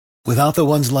Without the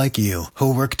ones like you,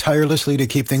 who work tirelessly to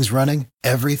keep things running,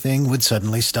 everything would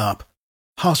suddenly stop.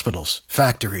 Hospitals,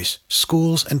 factories,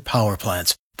 schools, and power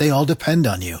plants, they all depend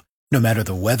on you. No matter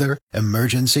the weather,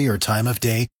 emergency, or time of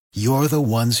day, you're the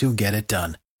ones who get it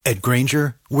done. At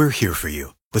Grainger, we're here for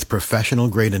you with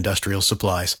professional-grade industrial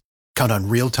supplies. Count on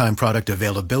real-time product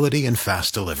availability and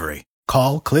fast delivery.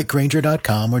 Call, click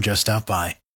Grainger.com, or just stop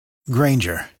by.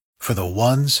 Grainger, for the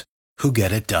ones who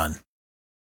get it done.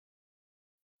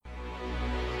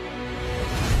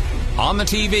 On the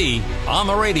TV, on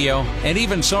the radio, and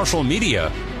even social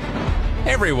media,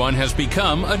 everyone has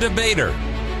become a debater.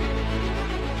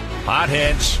 Hot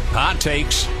heads, hot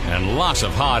takes, and lots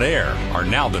of hot air are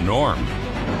now the norm.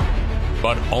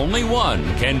 But only one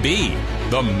can be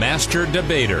the master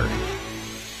debater.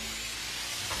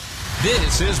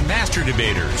 This is Master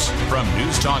Debaters from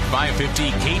News Talk 550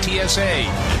 KTSA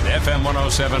and FM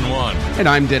 1071. And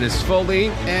I'm Dennis Foley,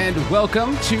 and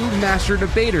welcome to Master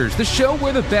Debaters, the show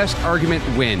where the best argument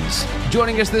wins.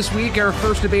 Joining us this week, our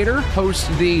first debater hosts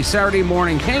the Saturday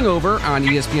Morning Hangover on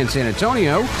ESPN San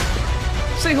Antonio.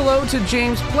 Say hello to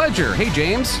James Pledger. Hey,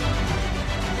 James.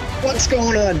 What's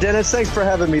going on, Dennis? Thanks for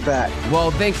having me back.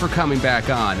 Well, thanks for coming back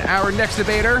on. Our next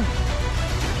debater,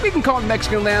 we can call him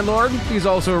Mexican Landlord. He's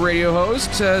also a radio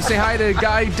host. Say hi to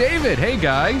Guy David. Hey,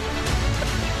 Guy.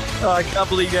 Oh, I can't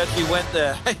believe you actually went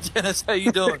there. Hey, Dennis, how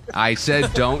you doing? I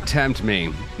said don't tempt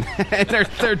me. And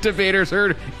their debaters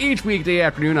heard each weekday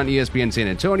afternoon on ESPN San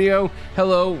Antonio.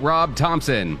 Hello, Rob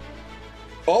Thompson.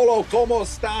 Hola, ¿cómo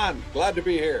están? Glad to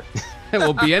be here.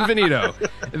 Well, bienvenido.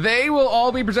 They will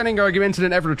all be presenting arguments in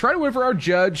an effort to try to win for our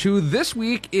judge, who this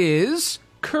week is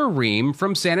Kareem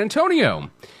from San Antonio.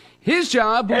 His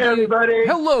job will Hey, everybody.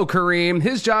 Hello, Kareem.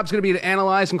 His job's going to be to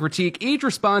analyze and critique each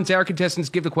response our contestants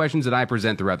give the questions that I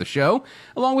present throughout the show.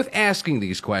 Along with asking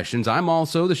these questions, I'm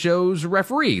also the show's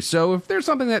referee. So if there's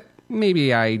something that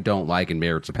maybe I don't like and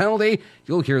merits a penalty,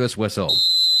 you'll hear this whistle.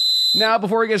 Now,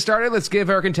 before we get started, let's give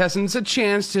our contestants a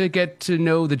chance to get to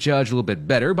know the judge a little bit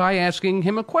better by asking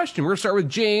him a question. We're going to start with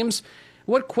James.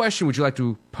 What question would you like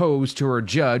to pose to our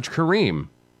judge, Kareem?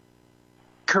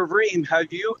 Kareem,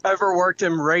 have you ever worked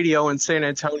in radio in San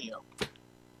Antonio?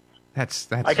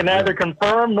 That's I can neither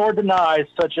confirm nor deny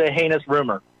such a heinous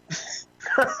rumor.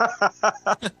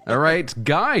 All right.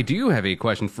 Guy, do you have a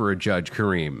question for a judge,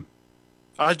 Kareem?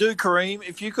 I do, Kareem.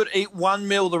 If you could eat one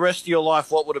meal the rest of your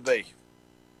life, what would it be?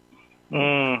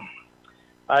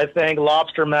 I think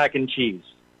lobster mac and cheese.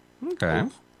 Okay.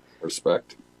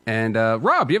 Respect. And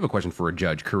Rob, you have a question for a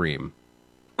judge, Kareem.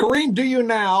 Kareem, do you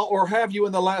now, or have you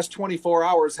in the last 24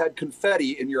 hours had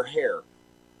confetti in your hair?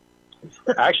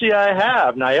 Actually, I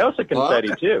have. Nyosa confetti,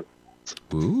 too.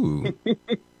 Ooh.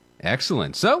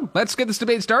 Excellent. So, let's get this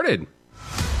debate started.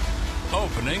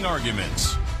 Opening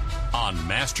arguments on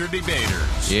Master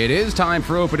Debaters. It is time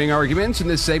for opening arguments. In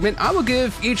this segment, I will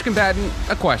give each combatant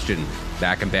a question.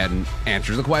 That combatant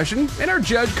answers the question, and our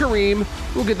judge, Kareem,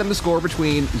 will give them the score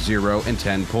between 0 and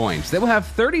 10 points. They will have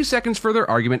 30 seconds for their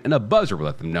argument, and a buzzer will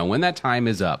let them know when that time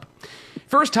is up.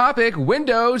 First topic,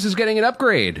 Windows is getting an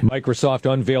upgrade. Microsoft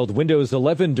unveiled Windows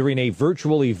 11 during a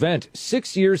virtual event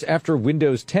 6 years after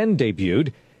Windows 10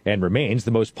 debuted, and remains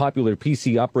the most popular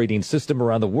PC operating system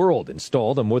around the world,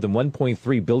 installed on more than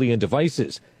 1.3 billion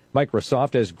devices.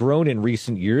 Microsoft has grown in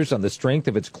recent years on the strength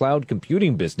of its cloud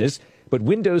computing business, but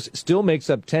Windows still makes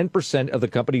up 10% of the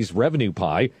company's revenue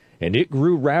pie, and it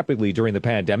grew rapidly during the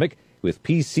pandemic, with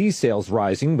PC sales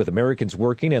rising with Americans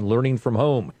working and learning from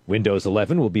home. Windows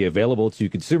 11 will be available to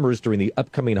consumers during the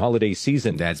upcoming holiday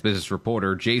season. That's business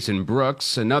reporter Jason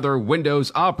Brooks. Another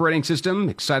Windows operating system,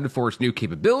 excited for its new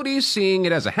capabilities, seeing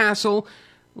it as a hassle.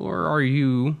 Or are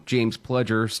you, James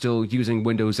Pledger, still using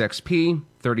Windows XP?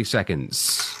 30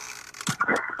 seconds.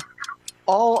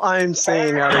 All I'm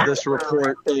saying out of this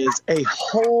report is a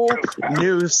whole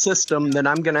new system that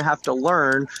I'm going to have to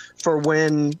learn for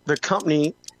when the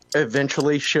company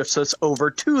eventually shifts us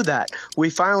over to that. We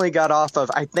finally got off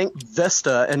of, I think,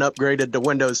 Vista and upgraded to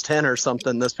Windows 10 or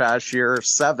something this past year,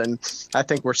 7. I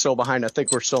think we're still behind. I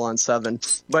think we're still on 7.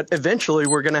 But eventually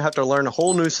we're going to have to learn a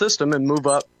whole new system and move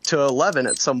up to 11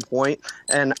 at some point.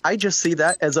 And I just see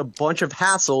that as a bunch of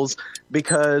hassles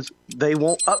because they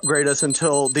won't upgrade us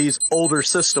until these older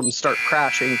systems start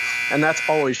crashing. And that's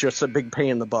always just a big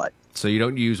pain in the butt. So you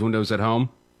don't use Windows at home?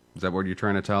 Is that what you're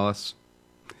trying to tell us?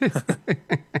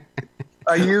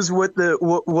 I use what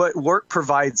work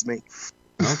provides me.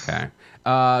 Okay.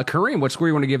 Kareem, what score do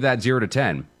you want to give that 0 to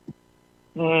 10?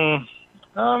 I'm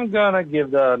going to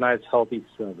give that a nice healthy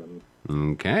 7.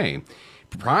 Okay.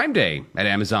 Prime Day at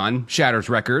Amazon shatters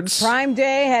records. Prime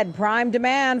Day had prime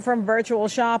demand from virtual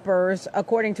shoppers.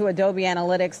 According to Adobe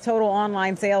Analytics, total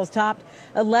online sales topped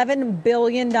 $11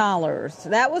 billion.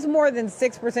 That was more than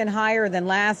 6% higher than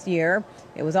last year.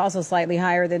 It was also slightly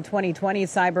higher than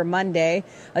 2020's Cyber Monday.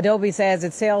 Adobe says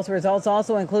its sales results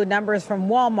also include numbers from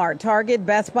Walmart, Target,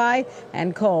 Best Buy,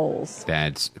 and Kohl's.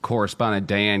 That's correspondent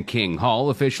Diane King Hall.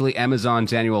 Officially,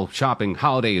 Amazon's annual shopping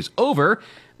holiday is over,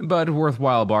 but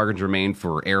worthwhile bargains remain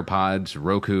for AirPods,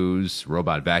 Rokus,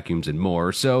 robot vacuums, and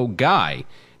more. So, Guy,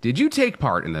 did you take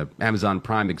part in the Amazon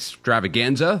Prime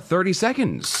extravaganza? 30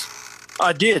 seconds.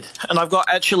 I did, and I've got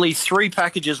actually 3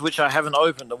 packages which I haven't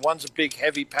opened. And one's a big,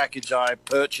 heavy package I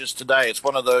purchased today. It's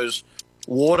one of those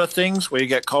water things where you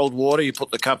get cold water, you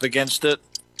put the cup against it.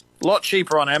 A lot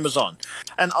cheaper on Amazon.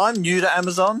 And I'm new to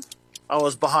Amazon. I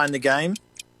was behind the game.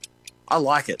 I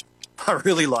like it. I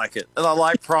really like it. And I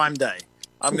like Prime Day.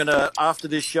 After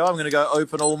this show, I'm going to go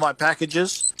open all my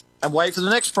packages and wait for the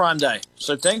next Prime Day.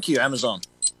 So thank you, Amazon.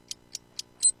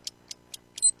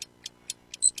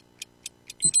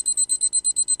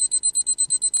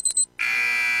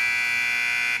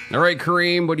 All right,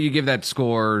 Kareem, what do you give that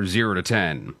score 0 to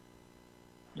 10?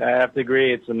 I have to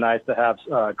agree. It's nice to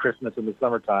have Christmas in the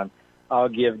summertime. I'll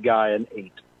give Guy an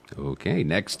 8. Okay,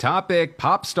 next topic.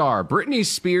 Pop star Britney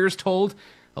Spears told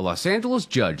a Los Angeles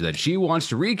judge that she wants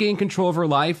to regain control of her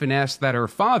life and asked that her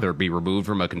father be removed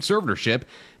from a conservatorship.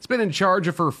 It's been in charge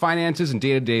of her finances and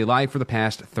day-to-day life for the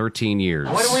past 13 years.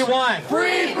 What do we want?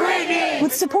 Free Britney!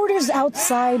 With supporters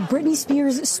outside, Britney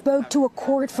Spears spoke to a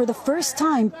court for the first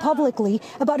time publicly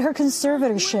about her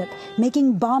conservatorship,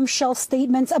 making bombshell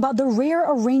statements about the rare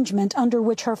arrangement under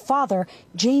which her father,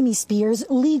 Jamie Spears,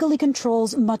 legally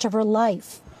controls much of her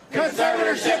life.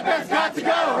 Conservatorship has got to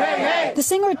go. Hey, hey. The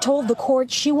singer told the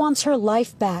court she wants her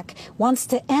life back, wants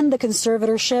to end the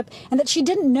conservatorship, and that she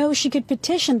didn't know she could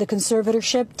petition the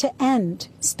conservatorship to end.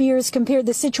 Spears compared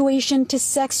the situation to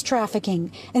sex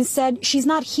trafficking and said she's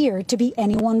not here to be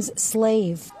anyone's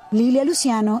slave. Lilia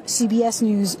Luciano, CBS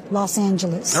News, Los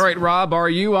Angeles. All right, Rob, are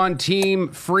you on Team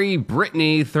Free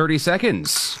Britney? 30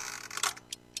 seconds.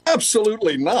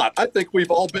 Absolutely not. I think we've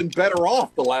all been better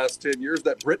off the last 10 years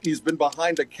that Britney's been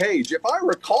behind a cage. If I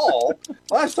recall,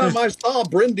 last time I saw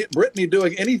Britney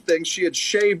doing anything, she had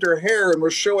shaved her hair and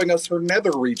was showing us her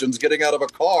nether regions getting out of a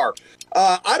car.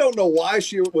 I don't know why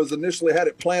she was initially had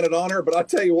it planted on her, but I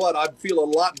tell you what, I'd feel a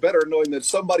lot better knowing that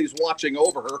somebody's watching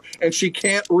over her and she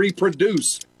can't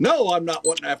reproduce. No, I'm not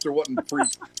wanting free.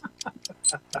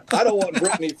 I don't want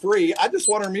Britney free. I just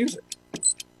want her music.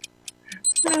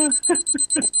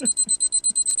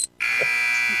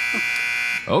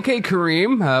 Okay,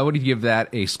 Kareem, what did you give that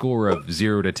a score of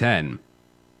 0 to 10?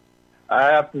 I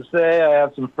have to say I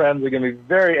have some friends who are going to be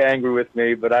very angry with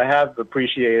me, but I have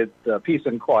appreciated the peace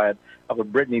and quiet of a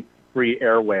Britney-free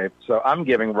airwave. So I'm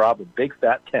giving Rob a big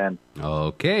fat 10.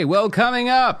 Okay, well, coming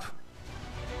up.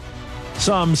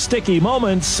 Some sticky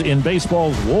moments in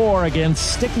baseball's war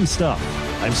against sticky stuff.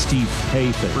 I'm Steve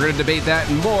Kathan. We're going to debate that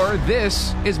and more.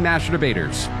 This is Master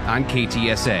Debaters on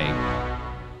KTSA.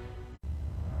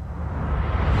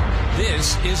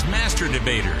 This is Master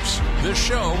Debaters, the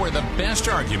show where the best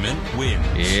argument wins.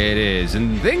 It is,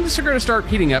 and things are going to start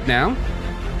heating up now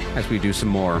as we do some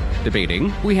more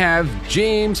debating. We have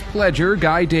James Pledger,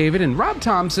 Guy David, and Rob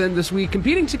Thompson this week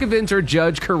competing to convince our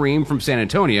judge Kareem from San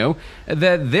Antonio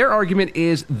that their argument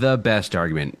is the best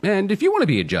argument. And if you want to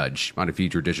be a judge on a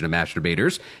future edition of Master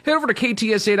Debaters, head over to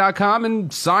KTSA.com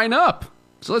and sign up.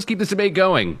 So let's keep this debate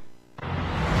going.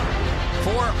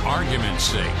 For argument's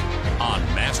sake, on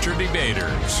Master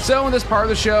Debaters. So in this part of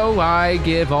the show, I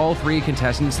give all 3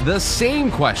 contestants the same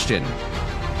question.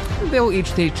 They'll each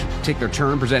take their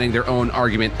turn presenting their own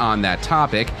argument on that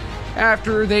topic.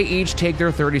 After they each take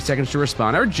their 30 seconds to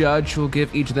respond, our judge will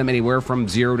give each of them anywhere from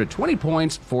 0 to 20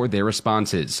 points for their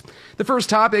responses. The first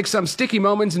topic, some sticky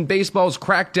moments in baseball's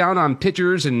crackdown on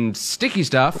pitchers and sticky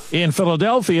stuff. In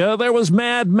Philadelphia, there was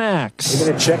Mad Max. You're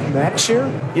going to check Max here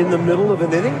in the middle of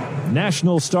an inning?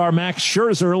 National star Max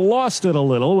Scherzer lost it a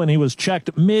little when he was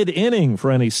checked mid-inning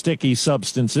for any sticky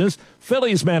substances.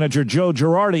 Phillies manager Joe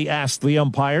Girardi asked the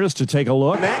umpires to take a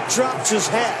look. Matt drops his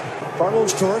hat.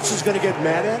 Carlos Torres is going to get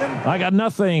mad at him? I got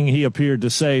nothing, he appeared to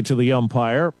say to the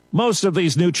umpire. Most of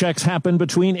these new checks happen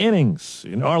between innings.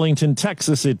 In Arlington,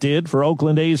 Texas, it did for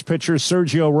Oakland A's pitcher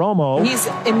Sergio Romo. He's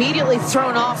immediately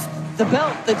thrown off the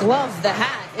belt, the glove, the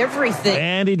hat, everything.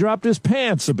 And he dropped his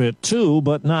pants a bit, too,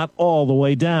 but not all the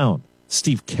way down.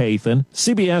 Steve Kathan,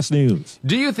 CBS News.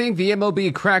 Do you think the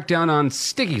MLB crackdown on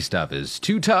sticky stuff is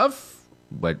too tough?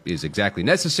 What is exactly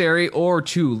necessary, or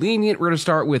too lenient? We're going to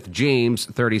start with James,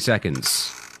 30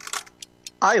 seconds.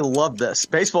 I love this.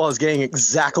 Baseball is getting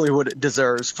exactly what it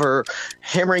deserves for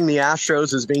hammering the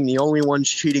Astros as being the only ones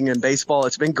cheating in baseball.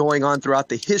 It's been going on throughout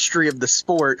the history of the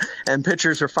sport, and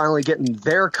pitchers are finally getting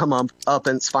their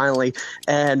comeuppance finally,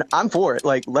 and I'm for it.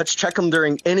 Like, let's check them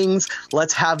during innings.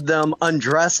 Let's have them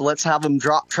undress. Let's have them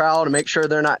drop trowel to make sure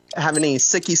they're not having any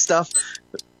sicky stuff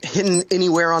hidden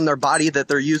anywhere on their body that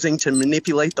they're using to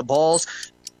manipulate the balls.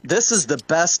 This is the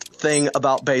best thing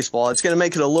about baseball. It's going to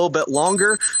make it a little bit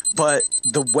longer, but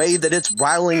the way that it's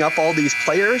riling up all these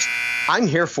players, I'm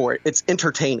here for it. It's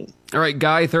entertaining. All right,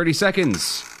 Guy, 30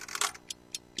 seconds.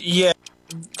 Yeah,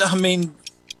 I mean,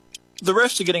 the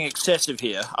refs are getting excessive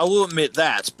here. I will admit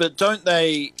that, but don't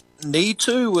they need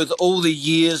to with all the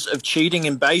years of cheating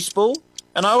in baseball?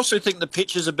 And I also think the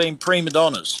pitchers have been prima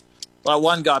donnas. Like,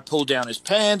 one guy pulled down his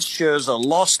pants, Scherzer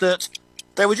lost it.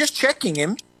 They were just checking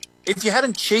him. If you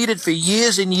hadn't cheated for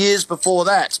years and years before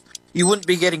that, you wouldn't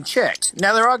be getting checked.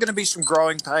 Now, there are going to be some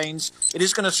growing pains. It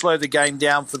is going to slow the game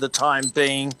down for the time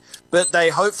being, but they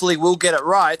hopefully will get it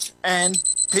right, and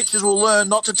pitchers will learn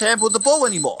not to tamper with the ball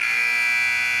anymore.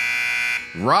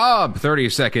 Rob, 30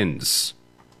 seconds.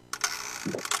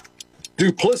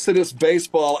 Duplicitous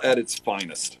baseball at its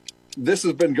finest. This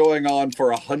has been going on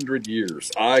for 100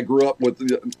 years. I grew up with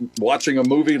watching a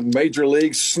movie, Major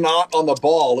League, snot on the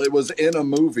ball. It was in a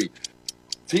movie.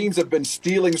 Teams have been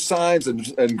stealing signs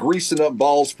and greasing up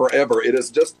balls forever. It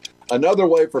is just another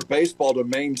way for baseball to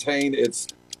maintain its,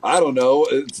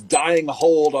 its dying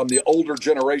hold on the older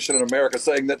generation in America,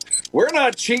 saying that we're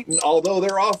not cheating, although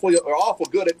they're awful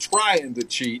good at trying to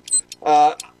cheat.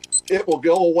 It will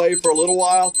go away for a little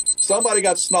while. Somebody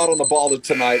got snot on the ball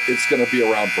tonight. It's going to be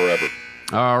around forever.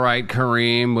 All right,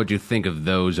 Kareem, what'd you think of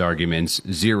those arguments,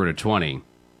 0 to 20?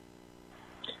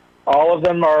 All of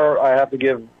them are, I have to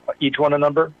give each one a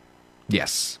number?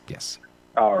 Yes.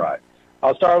 All right.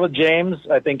 I'll start with James.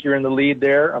 I think you're in the lead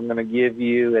there. I'm going to give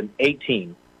you an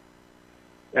 18.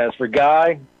 As for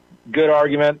Guy, good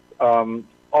argument.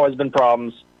 Always been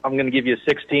problems. I'm going to give you a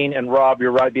 16. And Rob,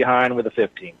 you're right behind with a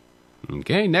 15.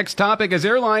 Okay, next topic. As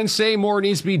airlines say more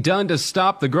needs to be done to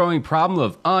stop the growing problem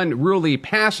of unruly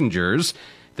passengers,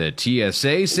 the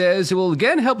TSA says it will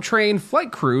again help train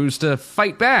flight crews to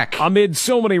fight back. Amid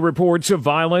so many reports of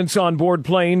violence on board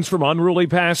planes from unruly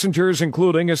passengers,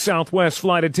 including a Southwest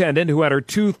flight attendant who had her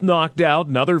tooth knocked out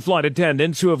and other flight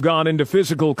attendants who have gone into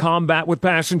physical combat with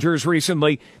passengers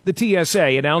recently, the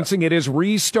TSA announcing it is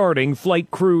restarting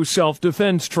flight crew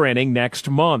self-defense training next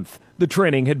month. The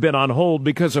training had been on hold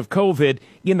because of COVID.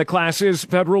 In the classes,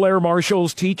 federal air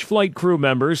marshals teach flight crew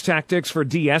members tactics for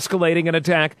de-escalating an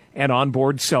attack and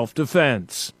onboard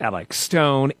self-defense. Alex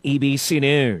Stone, ABC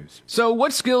News. So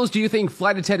what skills do you think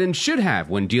flight attendants should have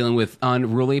when dealing with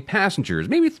unruly passengers?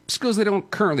 Maybe skills they don't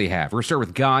currently have. We'll start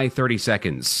with Guy, 30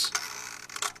 seconds.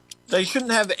 They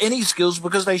shouldn't have any skills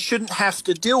because they shouldn't have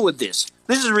to deal with this.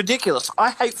 This is ridiculous. I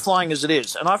hate flying as it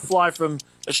is, and I fly from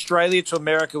Australia to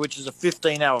America, which is a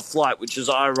 15-hour flight, which is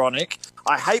ironic.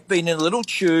 I hate being in a little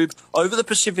tube over the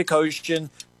Pacific Ocean,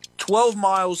 12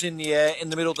 miles in the air in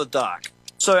the middle of the dark.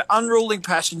 So unruly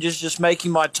passengers just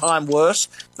making my time worse.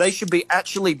 They should be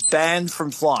actually banned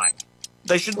from flying.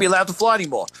 They shouldn't be allowed to fly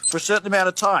anymore for a certain amount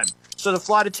of time. So the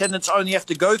flight attendants only have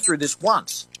to go through this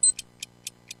once.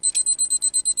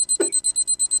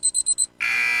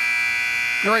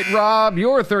 All right, Rob,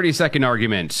 your 30-second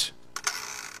argument.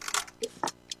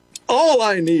 All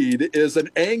I need is an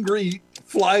angry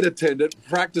flight attendant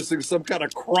practicing some kind of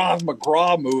Krav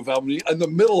Maga move in the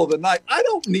middle of the night. I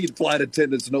don't need flight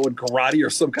attendants knowing karate or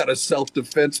some kind of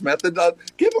self-defense method.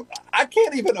 I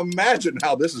can't even imagine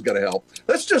how this is going to help.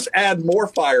 Let's just add more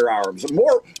firearms,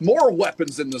 more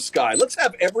weapons in the sky. Let's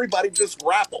have everybody just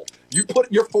grapple. You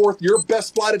put your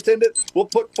best flight attendant. We'll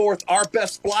put forth our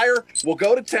best flyer. We'll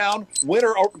go to town.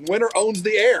 Winner owns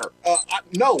the air. I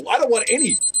don't want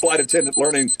any flight attendant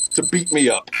learning to beat me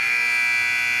up.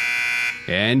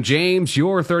 And James,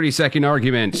 your 30-second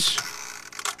argument.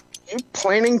 You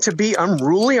planning to be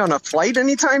unruly on a flight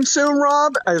anytime soon,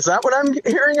 Rob? Is that what I'm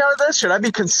hearing out of this? Should I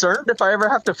be concerned if I ever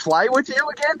have to fly with you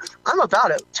again? I'm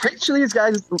about it. Teach these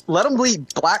guys, let them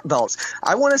bleed black belts.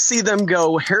 I want to see them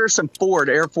go Harrison Ford,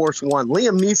 Air Force One,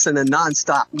 Liam Neeson in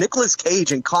Nonstop, Nicolas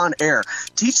Cage in Con Air.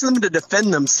 Teach them to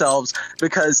defend themselves,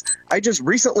 because I just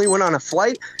recently went on a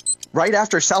flight right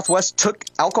after Southwest took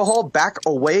alcohol back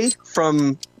away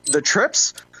from the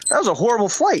trips. That was a horrible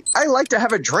flight. I like to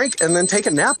have a drink and then take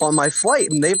a nap on my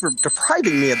flight, and they were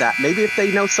depriving me of that. Maybe if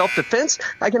they know self-defense,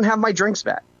 I can have my drinks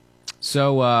back.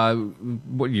 So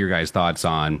what are your guys' thoughts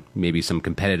on maybe some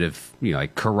competitive,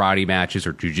 like karate matches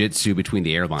or jiu-jitsu between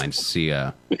the airlines to see?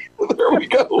 There we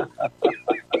go.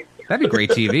 That'd be great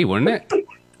TV, wouldn't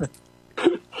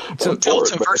it? So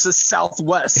Delta versus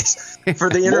Southwest for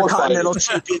the Intercontinental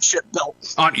Championship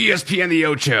belt. On ESPN The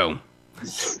Ocho.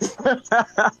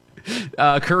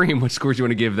 Kareem, what scores do you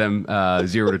want to give them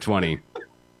 0 to 20?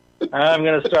 I'm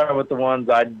going to start with the ones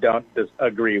I don't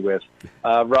disagree with.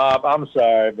 Rob, I'm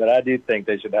sorry, but I do think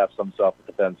they should have some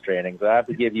self-defense training. So I have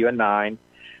to give you a 9.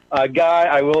 Guy,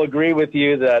 I will agree with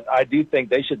you that I do think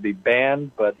they should be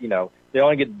banned, but, they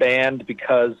only get banned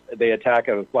because they attack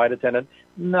a flight attendant.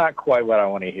 Not quite what I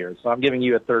want to hear. So I'm giving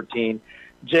you a 13.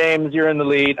 James, you're in the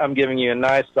lead. I'm giving you a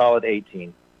nice, solid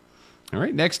 18. All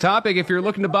right, next topic. If you're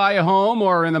looking to buy a home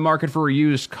or in the market for a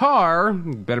used car,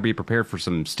 you better be prepared for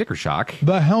some sticker shock.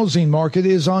 The housing market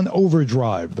is on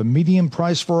overdrive. The median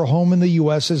price for a home in the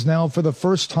U.S. is now for the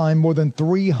first time more than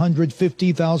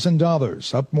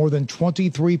 $350,000, up more than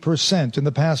 23% in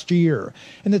the past year.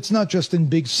 And it's not just in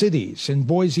big cities. In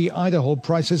Boise, Idaho,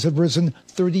 prices have risen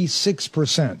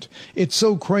 36%. It's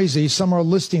so crazy, some are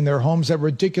listing their homes at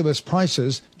ridiculous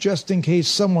prices just in case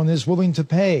someone is willing to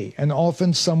pay, and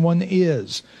often someone is.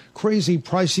 Crazy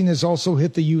pricing has also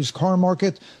hit the used car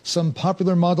market. Some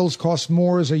popular models cost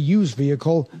more as a used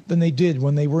vehicle than they did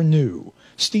when they were new.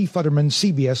 Steve Futterman,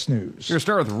 CBS News. We're going to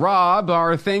start with Rob.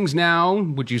 Are things now,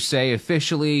 would you say,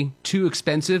 officially too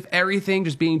expensive? Everything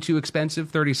just being too expensive?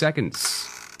 30 seconds.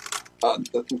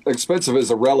 Expensive is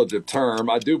a relative term.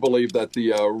 I do believe that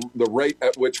the rate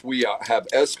at which we have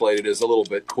escalated is a little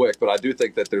bit quick, but I do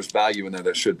think that there's value in there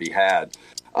that should be had.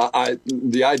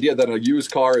 The idea that a used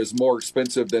car is more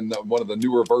expensive than one of the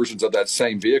newer versions of that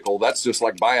same vehicle, that's just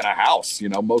like buying a house.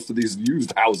 Most of these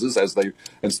used houses,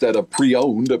 instead of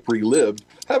pre-owned, pre-lived,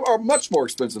 are much more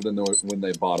expensive than when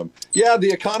they bought them. Yeah, the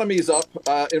economy is up.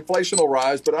 Inflation will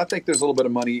rise, but I think there's a little bit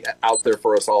of money out there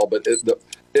for us all, but it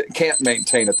can't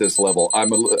maintain at this level.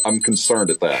 I'm concerned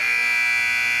at that.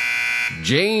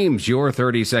 James, your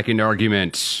 30-second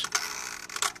argument.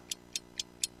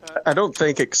 I don't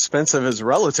think expensive is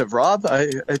relative, Rob. I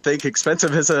think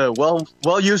expensive is a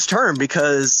well-used term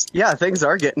because, yeah, things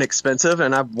are getting expensive,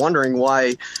 and I'm wondering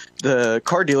why the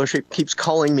car dealership keeps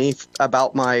calling me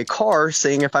about my car,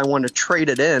 saying if I want to trade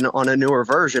it in on a newer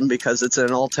version because it's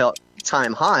an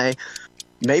all-time high.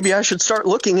 Maybe I should start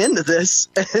looking into this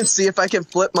and see if I can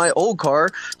flip my old car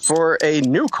for a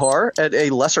new car at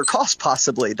a lesser cost,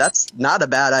 possibly. That's not a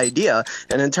bad idea.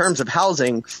 And in terms of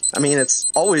housing, I mean,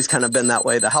 it's always kind of been that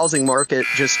way. The housing market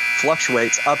just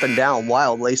fluctuates up and down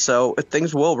wildly, so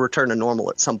things will return to normal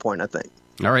at some point, I think.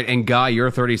 All right, and Guy, your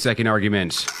 30-second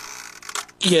argument.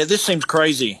 Yeah, this seems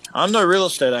crazy. I'm no real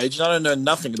estate agent. I don't know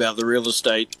nothing about the real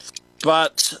estate,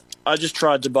 but I just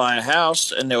tried to buy a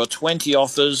house and there were 20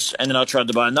 offers, and then I tried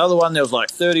to buy another one. There was like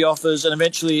 30 offers, and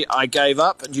eventually I gave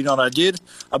up. And do you know what I did?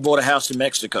 I bought a house in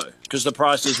Mexico because the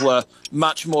prices were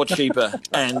much more cheaper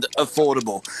and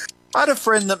affordable. I had a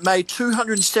friend that made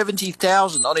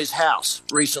 $270,000 on his house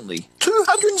recently.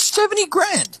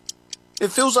 $270,000.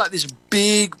 It feels like this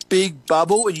big, big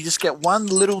bubble, and you just get one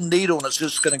little needle and it's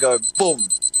just going to go boom.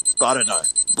 I don't know.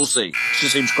 We'll see. It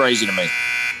just seems crazy to me.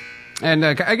 And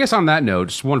I guess on that note,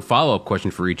 just one follow-up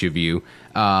question for each of you.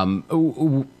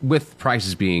 With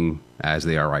prices being as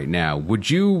they are right now, would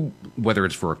you, whether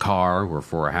it's for a car or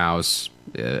for a house,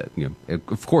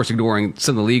 of course ignoring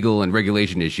some of the legal and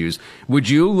regulation issues, would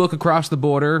you look across the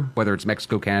border, whether it's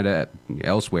Mexico, Canada,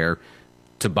 elsewhere,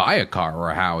 to buy a car or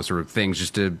a house or things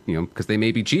just to, because they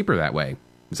may be cheaper that way?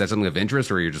 Is that something of interest,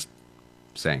 or you're just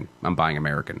saying, I'm buying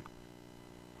American?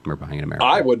 We're buying in America.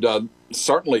 I would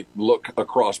certainly look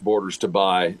across borders to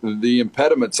buy. The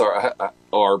impediments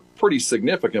are pretty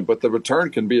significant, but the return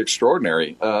can be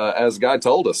extraordinary. As Guy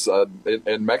told us,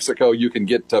 in Mexico, you can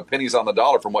get pennies on the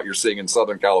dollar from what you're seeing in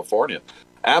Southern California.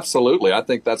 Absolutely. I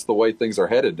think that's the way things are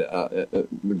headed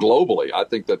globally. I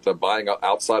think that buying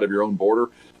outside of your own border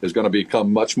is going to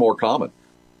become much more common.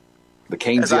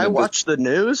 As I watch the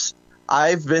news,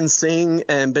 I've been seeing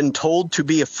and been told to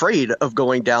be afraid of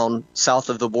going down south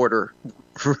of the border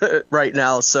right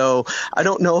now. So I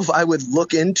don't know if I would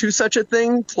look into such a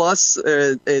thing. Plus,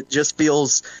 it just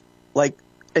feels like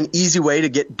an easy way to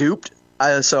get duped.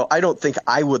 So I don't think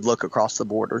I would look across the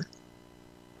border.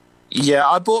 Yeah,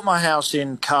 I bought my house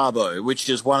in Cabo, which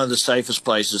is one of the safest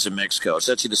places in Mexico. It's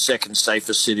actually the second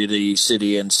safest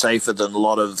city and safer than a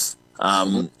lot of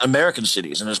American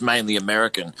cities, and it's mainly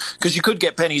American, because you could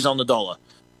get pennies on the dollar,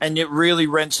 and it really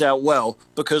rents out well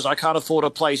because I can't afford a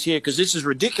place here because this is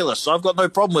ridiculous. So I've got no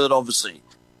problem with it, obviously.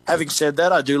 Having said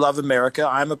that, I do love America.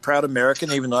 I'm a proud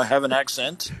American, even though I have an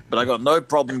accent, but I got no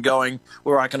problem going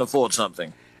where I can afford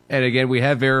something. And again, we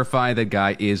have verified that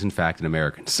Guy is in fact an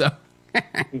American. So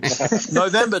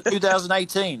November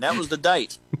 2018, that was the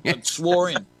date. I swore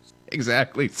in.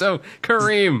 Exactly. So,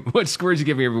 Kareem, what scores you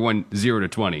giving everyone 0 to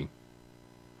 20?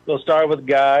 We'll start with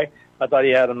Guy. I thought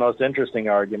he had the most interesting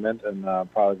argument and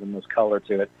probably the most color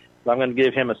to it. So I'm going to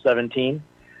give him a 17.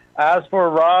 As for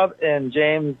Rob and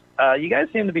James, you guys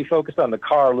seem to be focused on the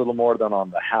car a little more than on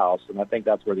the house, and I think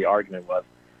that's where the argument was.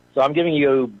 So I'm giving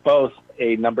you both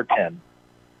a number 10.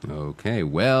 Okay,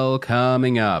 well,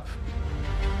 coming up.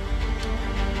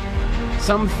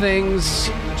 Some things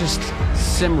just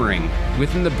simmering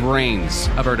within the brains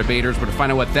of our debaters. We're going to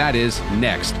find out what that is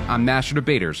next on Master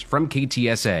Debaters from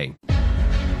KTSA.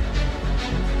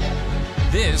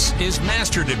 This is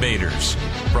Master Debaters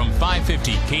from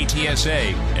 550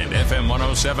 KTSA and FM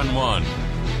 1071.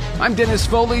 I'm Dennis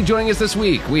Foley. Joining us this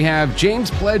week, we have James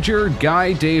Pledger,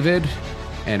 Guy David,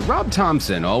 and Rob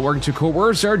Thompson, all working to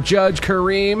coerce our judge,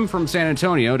 Kareem, from San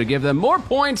Antonio to give them more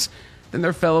points than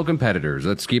their fellow competitors.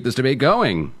 Let's keep this debate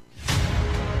going.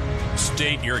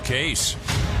 State your case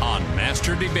on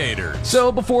Master Debaters.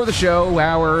 So before the show,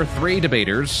 our three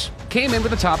debaters came in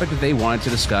with a topic that they wanted to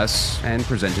discuss and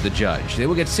present to the judge. They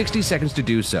will get 60 seconds to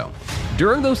do so.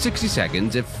 During those 60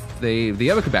 seconds, if the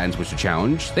other combatants wish to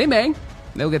challenge, they may.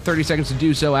 They'll get 30 seconds to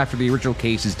do so after the original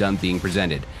case is done being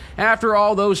presented. After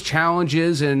all those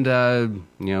challenges and,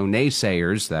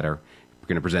 naysayers that are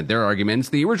going to present their arguments,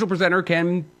 the original presenter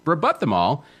can rebut them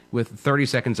all with 30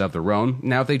 seconds of their own.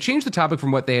 Now, if they change the topic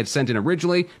from what they had sent in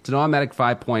originally, it's an automatic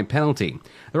 5-point penalty.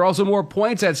 There are also more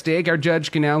points at stake. Our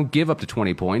judge can now give up to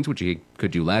 20 points, which he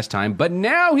could do last time, but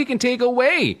now he can take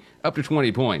away up to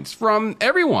 20 points from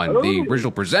everyone. The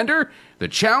original presenter, the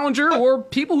challenger, or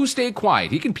people who stay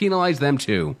quiet. He can penalize them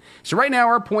too. So right now,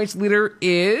 our points leader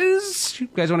is... You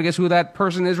guys want to guess who that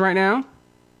person is right now?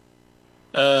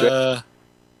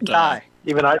 Guy.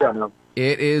 Even I don't know.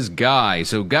 It is Guy.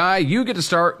 So, Guy, you get to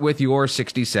start with your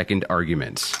 60-second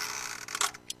argument.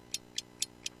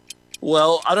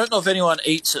 Well, I don't know if anyone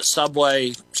eats at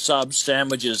Subway sub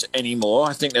sandwiches anymore.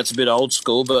 I think that's a bit old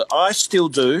school, but I still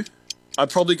do. I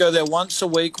probably go there once a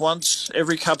week, once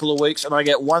every couple of weeks, and I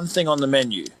get one thing on the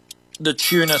menu, the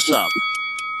tuna sub.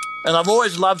 And I've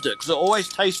always loved it because it always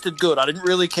tasted good. I didn't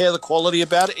really care the quality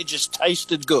about it. It just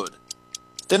tasted good.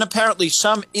 Then apparently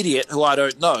some idiot who I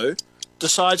don't know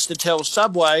decides to tell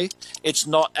Subway it's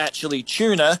not actually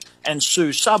tuna and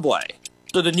sue Subway.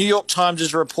 So the New York Times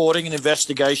is reporting an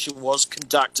investigation was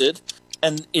conducted,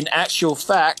 and in actual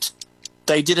fact,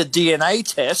 they did a DNA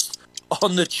test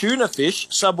on the tuna fish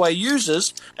Subway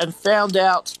uses and found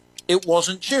out it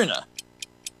wasn't tuna.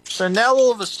 So now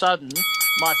all of a sudden,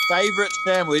 my favorite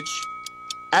sandwich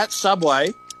at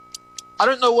Subway, I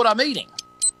don't know what I'm eating.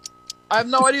 I have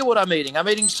no idea what I'm eating. I'm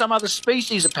eating some other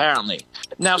species, apparently.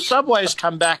 Now, Subway has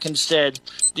come back and said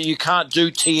that you can't do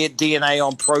DNA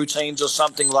on proteins or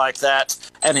something like that,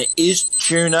 and it is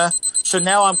tuna. So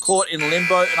now I'm caught in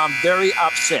limbo, and I'm very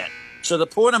upset. So the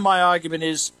point of my argument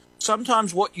is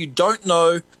sometimes what you don't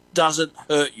know doesn't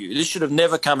hurt you. This should have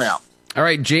never come out. All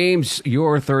right, James,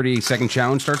 your 30-second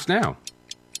challenge starts now.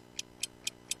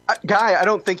 Guy, I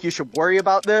don't think you should worry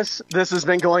about this. This has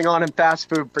been going on in fast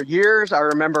food for years. I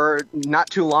remember not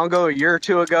too long ago, a year or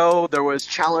two ago, there was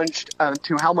challenged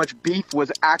to how much beef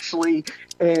was actually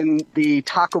in the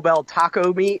Taco Bell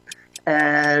taco meat.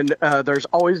 And there's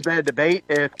always been a debate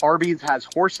if Arby's has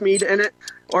horse meat in it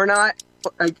or not.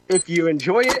 Like, if you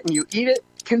enjoy it and you eat it,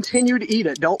 continue to eat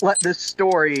it. Don't let this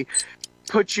story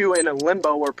put you in a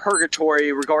limbo or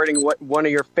purgatory regarding what one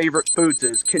of your favorite foods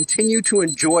is. Continue to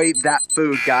enjoy that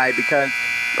food, Guy, because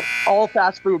all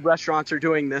fast food restaurants are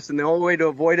doing this, and the only way to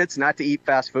avoid it is not to eat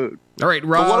fast food. All right,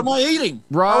 Rob. But what am I eating?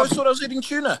 Rob, I always thought I was eating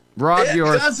tuna. Rob, it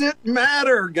doesn't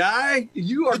matter, Guy.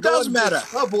 You are going to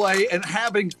Subway and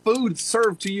having food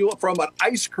served to you from an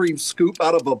ice cream scoop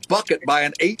out of a bucket by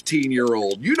an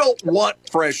 18-year-old. You don't want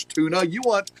fresh tuna. You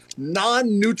want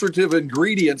non-nutritive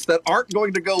ingredients that aren't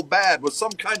going to go bad with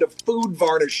some kind of food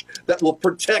varnish that will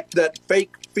protect that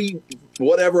fake feed,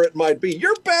 whatever it might be.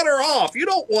 You're better off. You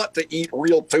don't want to eat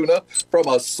real tuna from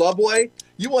a Subway.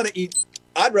 You want to eat,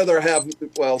 I'd rather have,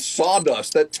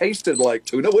 sawdust that tasted like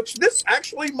tuna, which this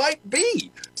actually might be.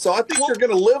 So I think you're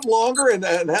going to live longer and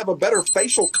have a better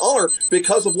facial color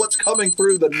because of what's coming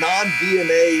through the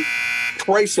non-DNA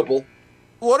traceable.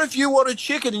 What if you wanted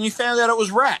chicken and you found out it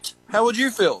was rat? How would you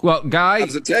feel? Well, Guy... How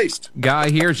does it taste? Guy,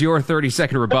 here's your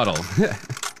 30-second rebuttal.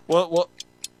 What?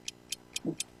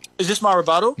 Is this my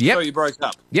rebuttal? Yep. So you broke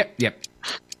up. Yep.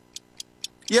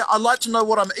 Yeah, I'd like to know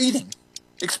what I'm eating,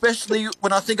 especially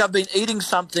when I think I've been eating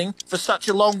something for such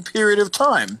a long period of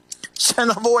time.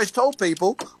 And I've always told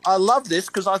people I love this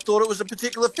because I thought it was a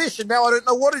particular fish, and now I don't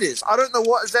know what it is. I don't know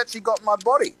what has actually got in my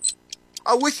body.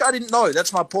 I wish I didn't know.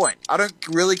 That's my point. I don't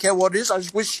really care what it is. I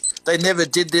just wish they never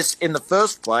did this in the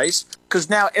first place, because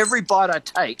now every bite I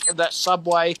take of that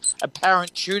Subway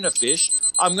apparent tuna fish,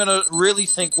 I'm going to really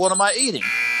think, what am I eating?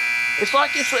 It's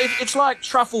like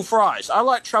truffle fries. I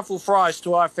like truffle fries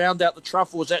till I found out the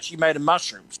truffle was actually made of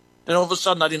mushrooms. Then all of a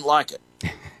sudden I didn't like it.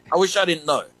 I wish I didn't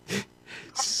know.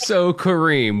 So,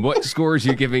 Kareem, what scores are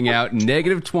you giving out?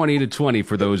 -20 to 20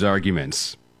 for those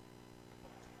arguments.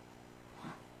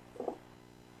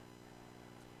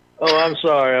 Oh, I'm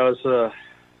sorry. I was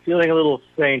feeling a little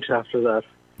faint after that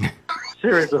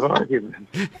series of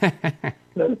arguments. That's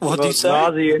the most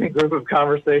nauseating group of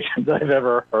conversations I've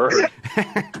ever heard.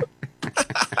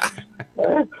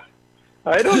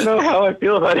 I don't know how I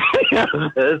feel about any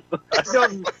of this.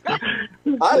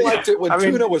 I liked it when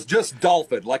tuna was just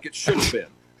dolphin, like it should have been.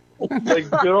 Like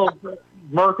good old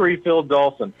mercury-filled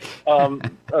dolphin.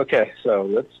 Okay, so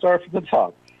let's start from the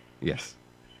top. Yes.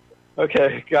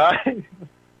 Okay, Guy.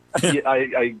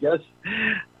 I guess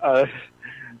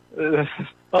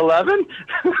 11.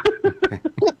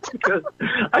 Because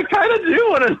I kind of do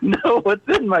want to know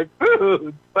what's in my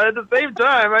food, but at the same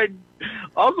time, I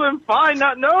also am fine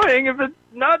not knowing if it's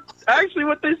not actually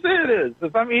what they say it is.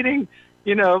 If I'm eating,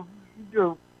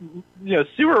 sewer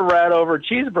rat over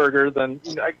cheeseburger, then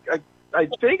I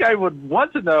think I would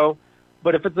want to know.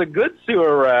 But if it's a good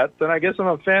sewer rat, then I guess I'm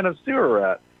a fan of sewer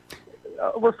rat.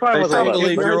 We're fine with that. I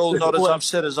believe you're all not as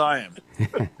upset as I am.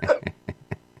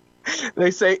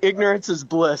 They say ignorance is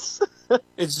bliss.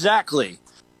 Exactly.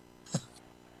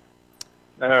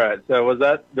 All right. So was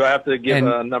that? Do I have to give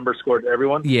a number score to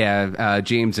everyone? Yeah.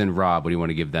 James and Rob, what do you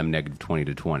want to give them? -20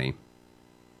 to 20.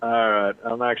 All right.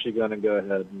 I'm actually going to go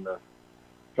ahead and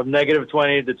from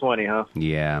 -20 to 20, huh?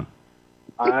 Yeah.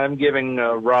 I'm giving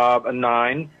Rob a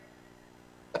 9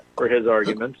 for his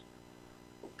argument.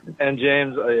 And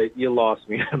James, you lost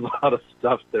me a lot of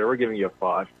stuff there. We're giving you a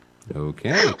 5.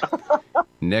 Okay.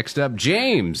 Next up,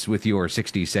 James, with your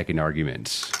 60-second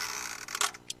arguments.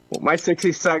 Well, my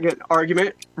 60-second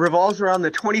argument revolves around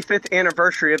the 25th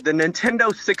anniversary of the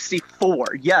Nintendo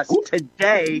 64. Yes,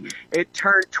 today it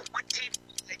turned 25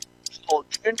 years old,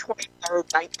 June 23rd,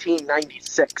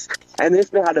 1996. And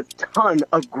this had a ton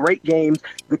of great games.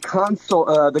 The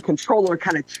controller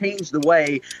kind of changed the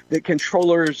way that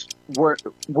controllers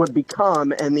would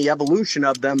become and the evolution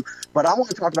of them. But I want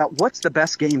to talk about what's the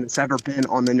best game that's ever been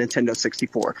on the Nintendo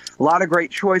 64. A lot of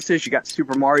great choices. You got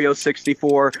Super Mario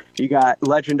 64. You got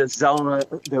Legend of Zelda,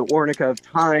 the Ocarina of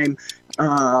Time,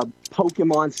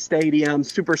 Pokemon Stadium,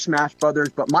 Super Smash Brothers.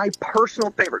 But my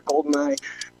personal favorite, GoldenEye,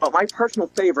 but my personal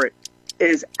favorite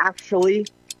is actually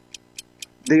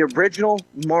the original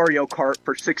Mario Kart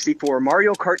for 64.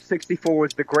 Mario Kart 64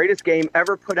 was the greatest game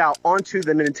ever put out onto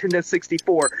the Nintendo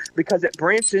 64 because it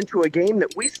branched into a game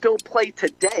that we still play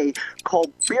today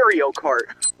called Mario Kart,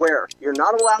 where you're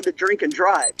not allowed to drink and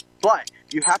drive, but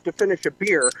you have to finish a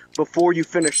beer before you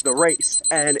finish the race.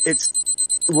 And it's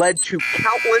led to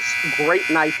countless great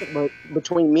nights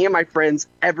between me and my friends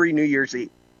every New Year's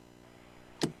Eve.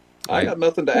 I got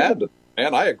nothing to add to that.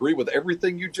 And I agree with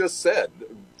everything you just said.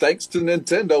 Thanks to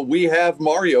Nintendo, we have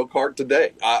Mario Kart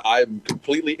today. I'm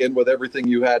completely in with everything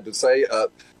you had to say.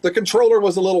 The controller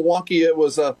was a little wonky. It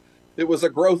was a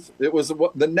growth. It was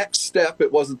the next step.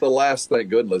 It wasn't the last, thank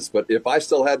goodness. But if I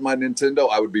still had my Nintendo,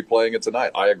 I would be playing it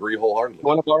tonight. I agree wholeheartedly.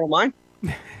 Want to borrow mine?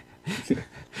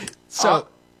 So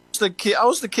I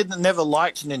was the kid that never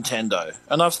liked Nintendo.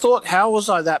 And I've thought, how was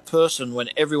I that person when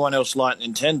everyone else liked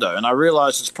Nintendo? And I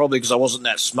realized it's probably because I wasn't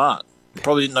that smart.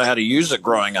 Probably didn't know how to use it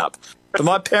growing up. So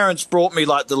my parents brought me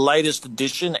like the latest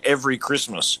edition every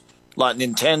Christmas, like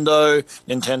Nintendo,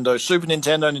 Super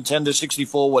Nintendo, Nintendo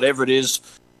 64, whatever it is,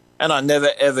 and I never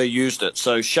ever used it.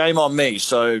 So shame on me.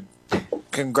 So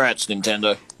congrats,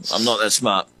 Nintendo. I'm not that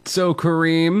smart. So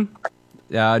Kareem,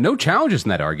 no challenges in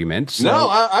that argument. So, no,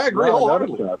 I agree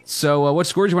wholeheartedly. So what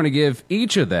scores do you want to give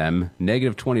each of them?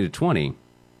 -20 to 20.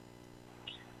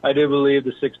 I do believe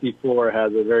the 64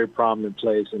 has a very prominent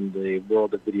place in the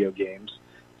world of video games.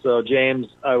 So, James,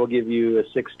 I will give you a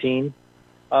 16.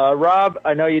 Rob,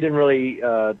 I know you didn't really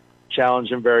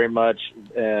challenge him very much,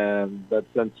 but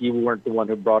since you weren't the one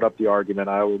who brought up the argument,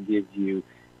 I will give you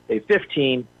a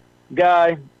 15.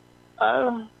 Guy,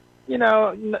 maybe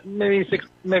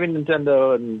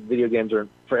Nintendo and video games are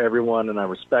for everyone, and I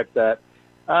respect that.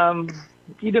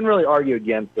 You didn't really argue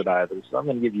against it either, so I'm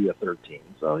going to give you a 13.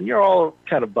 So you're all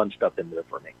kind of bunched up in there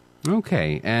for me.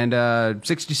 Okay, and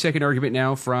 60-second argument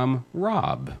now from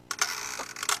Rob.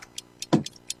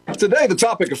 Today, the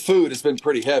topic of food has been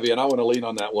pretty heavy, and I want to lean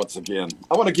on that once again.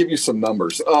 I want to give you some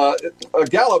numbers. A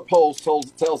Gallup poll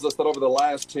tells us that over the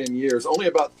last 10 years, only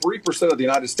about 3% of the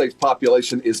United States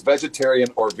population is vegetarian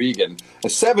or vegan.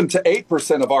 And 7 to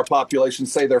 8% of our population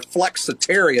say they're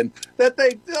flexitarian, that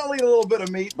they'll eat a little bit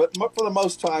of meat, but for the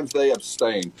most times they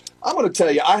abstain. I'm going to tell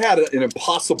you, I had an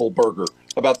Impossible Burger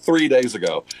about 3 days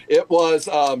ago. It was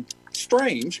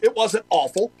strange. It wasn't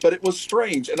awful, but it was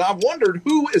strange. And I wondered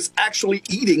who is actually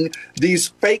eating these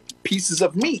fake pieces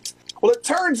of meat. Well, it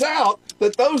turns out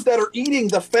that those that are eating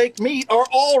the fake meat are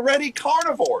already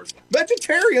carnivores.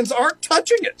 Vegetarians aren't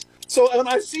touching it. So when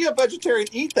I see a vegetarian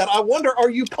eat that, I wonder, are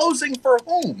you posing for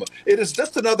whom? It is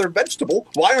just another vegetable.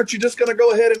 Why aren't you just going to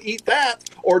go ahead and eat that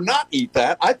or not eat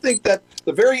that? I think that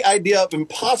the very idea of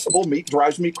impossible meat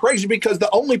drives me crazy because the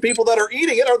only people that are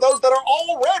eating it are those that are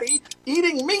already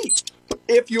eating meat.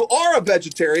 If you are a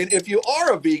vegetarian, if you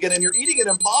are a vegan, and you're eating an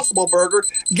Impossible Burger,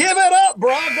 give it up,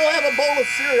 bro. Go have a bowl of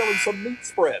cereal and some meat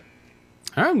spread.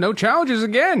 No challenges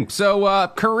again. So,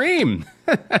 Kareem,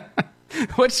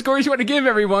 what scores you want to give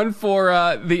everyone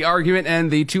for the argument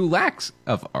and the lack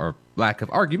of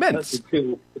arguments?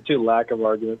 The two lack of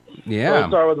arguments. Yeah. So I'll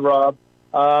start with Rob.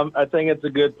 I think it's a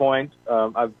good point.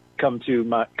 I've come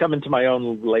into my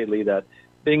own lately that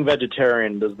being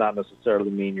vegetarian does not necessarily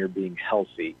mean you're being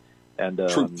healthy. And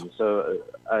so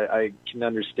I can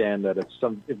understand that if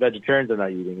vegetarians are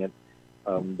not eating it,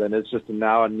 then it's just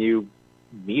now a new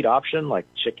meat option like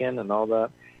chicken and all that.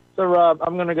 So, Rob,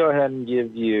 I'm going to go ahead and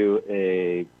give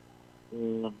you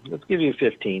let's give you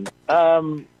 15.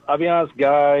 I'll be honest,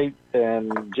 Guy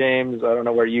and James, I don't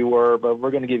know where you were, but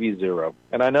we're going to give you 0.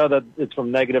 And I know that it's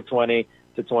from -20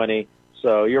 to 20,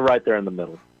 so you're right there in the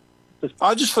middle.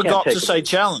 I just forgot to say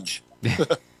challenge.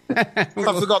 I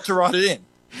forgot to write it in.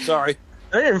 Sorry.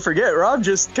 I didn't forget. Rob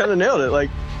just kind of nailed it. Like,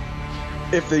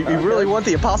 if you really want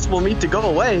the impossible meat to go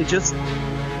away, just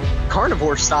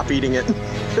carnivores stop eating it.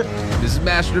 This is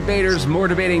Master Debaters. More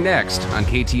debating next on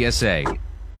KTSA.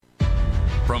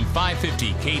 From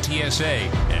 550 KTSA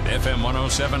and FM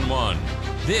 1071,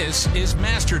 this is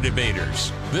Master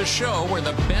Debaters, the show where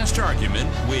the best argument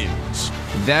wins.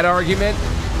 That argument,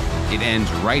 it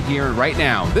ends right here and right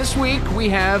now. This week, we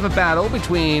have a battle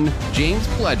between James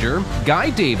Pledger,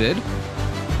 Guy David,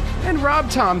 and Rob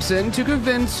Thompson to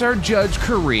convince our judge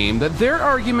Kareem that their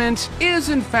argument is,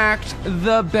 in fact,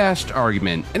 the best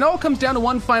argument. It all comes down to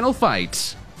one final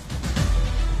fight.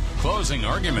 Closing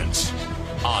arguments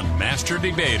on Master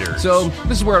Debaters. So,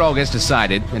 this is where it all gets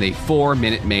decided in a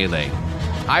 4-minute melee.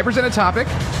 I present a topic,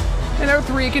 and our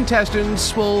 3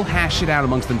 contestants will hash it out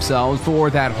amongst themselves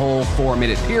for that whole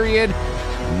 4-minute period.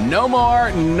 No more,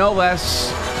 no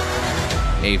less.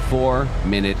 A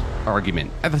 4-minute argument.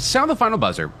 At the sound of the final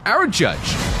buzzer, our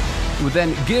judge would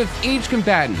then give each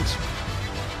combatant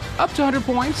up to 100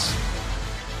 points,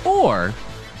 or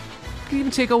could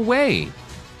even take away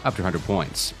up to 100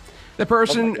 points. The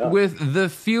person with the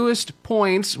fewest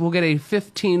points will get a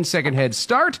 15-second head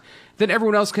start. Then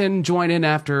everyone else can join in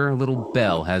after a little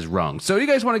bell has rung. So you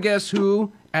guys want to guess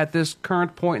who, at this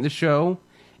current point in the show,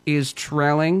 is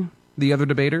trailing the other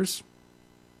debaters?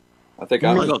 I think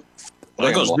I got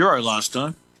 0 last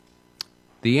time.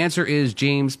 The answer is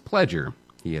James Pledger.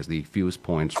 He has the fewest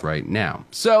points right now.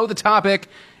 So the topic,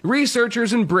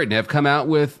 researchers in Britain have come out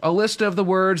with a list of the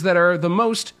words that are the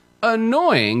most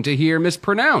annoying to hear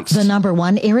mispronounced. The number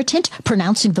 1 irritant,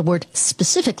 pronouncing the word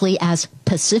specifically as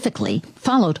pacifically,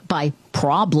 followed by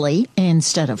probably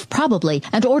instead of probably,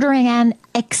 and ordering an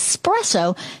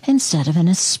espresso instead of an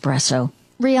espresso.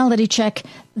 Reality check,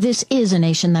 this is a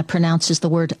nation that pronounces the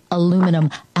word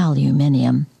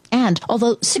aluminium. And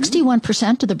although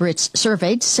 61% of the Brits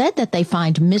surveyed said that they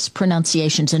find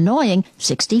mispronunciations annoying,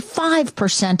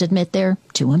 65% admit they're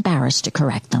too embarrassed to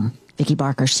correct them. Vicky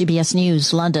Barker, CBS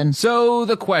News, London. So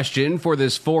the question for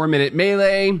this 4-minute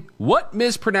melee, what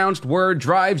mispronounced word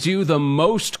drives you the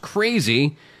most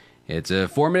crazy? It's a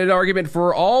 4-minute argument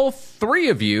for all 3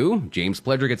 of you. James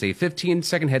Pledger gets a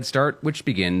 15-second head start, which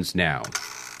begins now.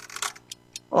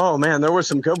 Oh, man, there were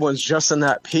some good ones just in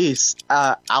that piece.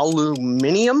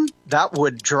 Aluminium, that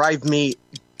would drive me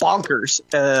bonkers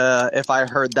if I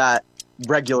heard that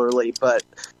regularly. But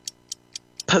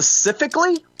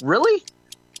specifically, really?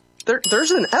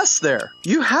 There's an S there.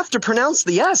 You have to pronounce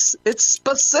the S. It's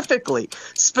specifically.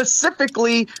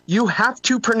 Specifically, you have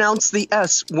to pronounce the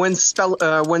S when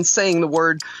saying the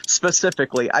word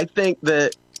specifically. I think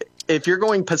that if you're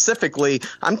going Pacifically,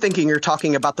 I'm thinking you're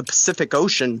talking about the Pacific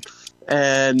Ocean,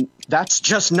 and that's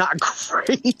just not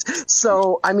great.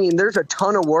 So, I mean, there's a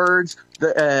ton of words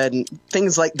and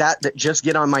things like that just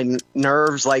get on my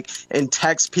nerves. Like in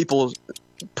text, people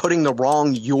putting the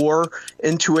wrong "your"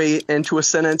 into a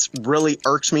sentence really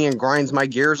irks me and grinds my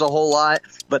gears a whole lot.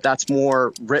 But that's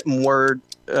more written word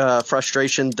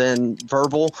frustration than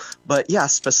verbal. But yeah,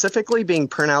 specifically being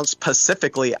pronounced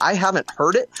Pacifically, I haven't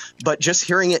heard it, but just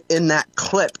hearing it in that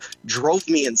clip drove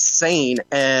me insane.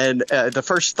 And the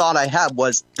first thought I had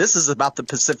was, this is about the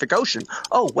Pacific Ocean.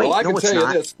 Oh, wait, well, I can tell you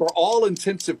not. this. For all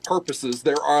intensive purposes,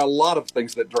 there are a lot of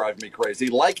things that drive me crazy,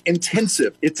 like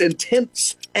intensive. It's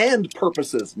intense and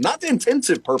purposes, not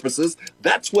intensive purposes.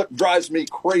 That's what drives me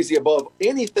crazy above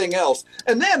anything else.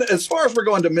 And then as far as we're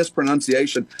going to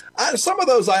mispronunciation, some of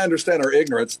those I understand are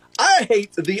ignorance. I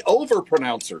hate the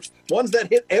overpronouncers, ones that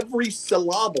hit every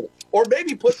syllable, or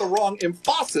maybe put the wrong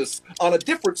emphasis on a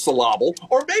different syllable,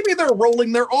 or maybe they're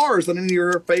rolling their R's in any of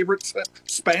your favorite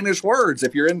Spanish words.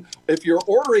 If you're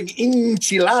ordering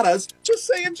enchiladas, just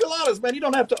say enchiladas, man. You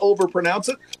don't have to overpronounce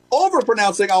it.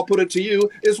 Overpronouncing, I'll put it to you,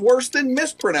 is worse than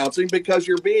mispronouncing, because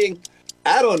you're being,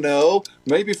 I don't know,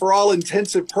 maybe for all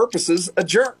intensive purposes, a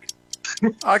jerk.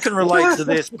 I can relate to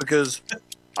this because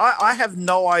I have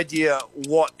no idea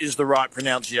what is the right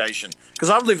pronunciation, because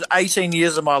I've lived 18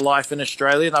 years of my life in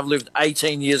Australia and I've lived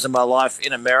 18 years of my life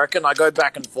in America, and I go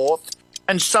back and forth,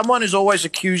 and someone is always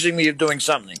accusing me of doing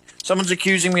something. Someone's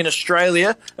accusing me in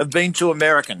Australia of being too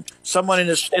American. Someone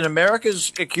in America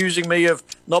is accusing me of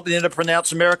not being able to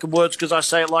pronounce American words because I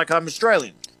say it like I'm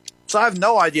Australian. So I have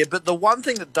no idea. But the one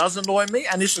thing that does annoy me,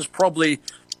 and this is probably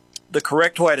the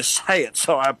correct way to say it,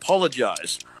 so I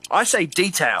apologize, I say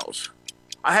details.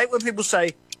 I hate when people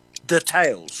say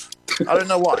details. I don't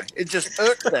know why. It just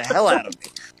irks the hell out of me.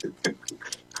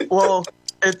 Well,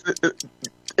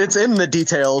 it's in the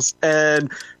details.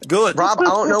 And good, Rob, I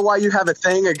don't know why you have a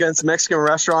thing against Mexican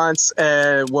restaurants.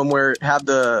 And when we have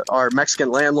our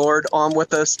Mexican landlord on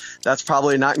with us, that's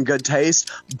probably not in good taste.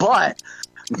 But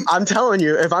I'm telling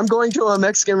you, if I'm going to a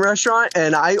Mexican restaurant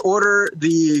and I order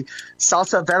the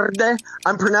salsa verde,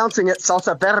 I'm pronouncing it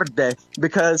salsa verde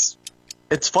because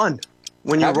it's fun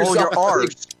when you roll your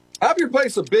R's. Have your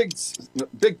place a big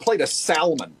plate of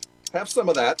salmon. Have some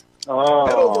of that. Head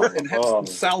over and have some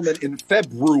salmon in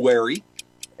February,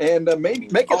 and maybe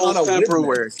make it on a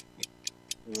February.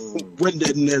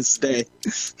 Wednesday.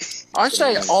 I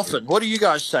say often. What do you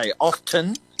guys say?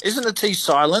 Often? Isn't the T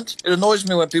silent? It annoys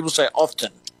me when people say often.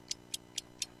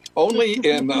 Only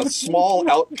in small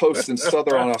outposts in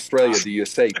southern Australia do you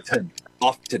say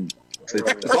often.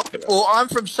 Well, I'm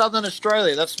from southern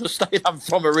Australia. That's the state I'm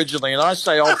from originally, and I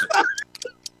say often.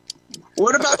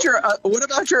 What about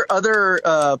your other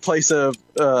place of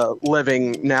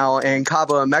living now in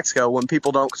Cabo, Mexico? When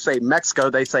people don't say Mexico,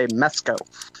 they say Mesco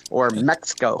or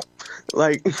Mexico.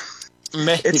 Like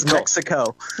Mexico. It's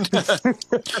Mexico.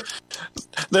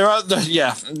 There are,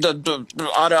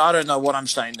 I don't know what I'm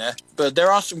saying there, but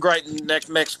there are some great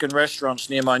Mexican restaurants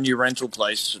near my new rental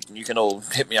place. You can all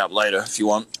hit me up later if you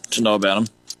want to know about them.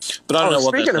 But I don't know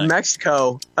what they're saying. Speaking of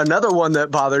Mexico, another one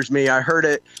that bothers me, I heard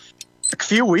it a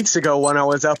few weeks ago when I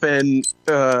was up in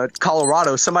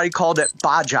Colorado. Somebody called it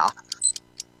Baja.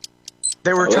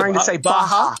 They were trying to say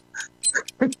Baja.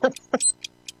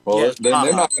 Well, then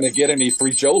they're not going to get any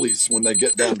free Jolies when they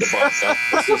get down to Baja.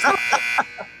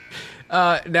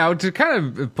 Now, to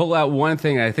kind of pull out one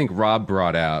thing I think Rob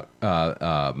brought out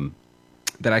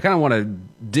that I kind of want to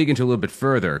dig into a little bit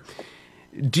further.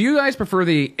 Do you guys prefer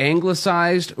the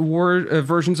anglicized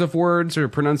versions of words or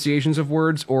pronunciations of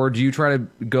words, or do you try to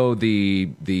go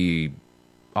the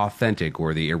authentic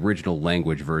or the original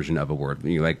language version of a word?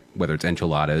 Like whether it's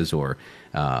enchiladas or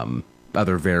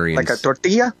other variants. Like a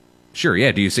tortilla? Sure,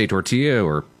 yeah. Do you say tortilla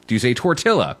or do you say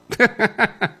tortilla?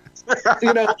 I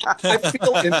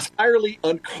feel entirely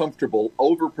uncomfortable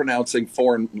overpronouncing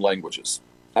foreign languages.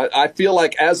 I feel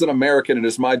like as an American, it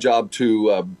is my job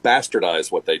to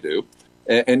bastardize what they do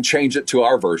and change it to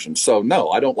our version. So, no,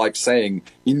 I don't like saying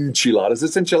enchiladas.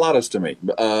 It's enchiladas to me.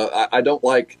 I don't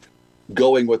like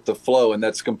going with the flow, and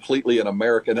that's completely an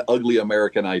ugly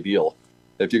American ideal.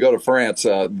 If you go to France,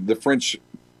 the French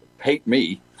hate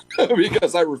me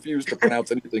because I refuse to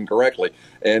pronounce anything correctly,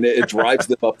 and it drives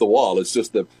them up the wall. It's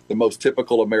just the most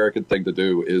typical American thing to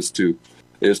do is to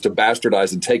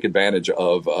bastardize and take advantage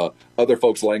of other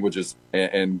folks' languages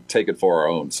and take it for our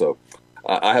own. So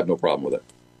I have no problem with it.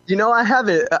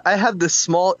 I have this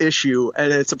small issue,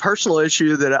 and it's a personal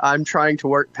issue that I'm trying to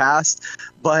work past,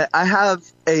 but I have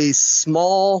a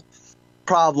small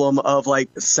problem of, like,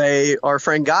 say, our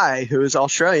friend Guy, who is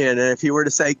Australian, and if he were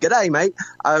to say, "G'day, mate,"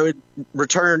 I would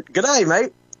return, "G'day,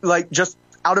 mate," like, just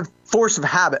out of force of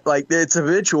habit. Like, it's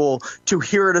habitual to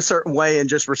hear it a certain way and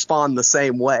just respond the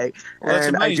same way. Well,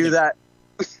 and I do that.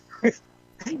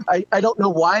 I don't know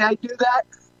why I do that,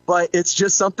 but it's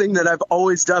just something that I've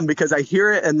always done because I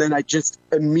hear it and then I just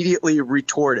immediately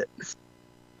retort it.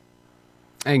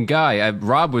 And Guy,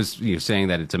 Rob was saying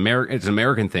that it's an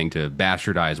American thing to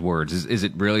bastardize words. Is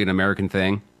it really an American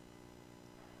thing?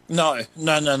 No.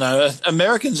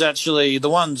 Americans actually, the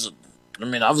ones, I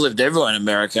mean, I've lived everywhere in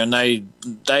America, and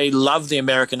they love the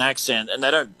American accent, and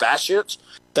they don't bash it.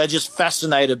 They're just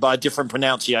fascinated by different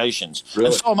pronunciations. Really?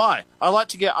 And so am I. I like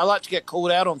to get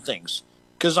called out on things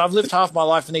because I've lived half my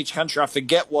life in each country. I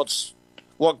forget what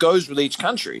goes with each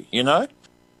country, you know?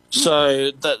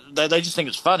 So they just think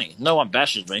it's funny. No one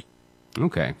bashes me.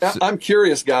 Okay. I'm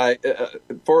curious, Guy,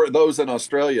 for those in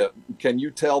Australia, can you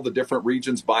tell the different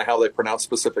regions by how they pronounce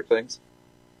specific things?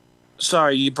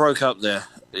 Sorry, you broke up there.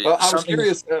 I was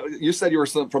curious. You said you were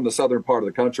from the southern part of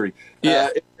the country. Yeah.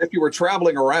 If you were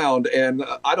traveling around, and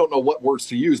I don't know what words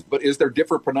to use, but is there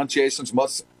different pronunciations,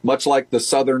 much like the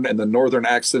southern and the northern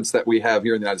accents that we have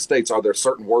here in the United States? Are there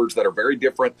certain words that are very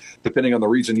different depending on the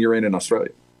region you're in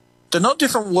Australia? They're not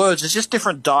different words. It's just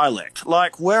different dialect.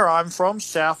 Like where I'm from,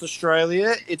 South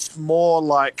Australia, it's more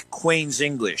like Queen's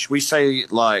English. We say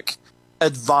like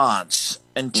advance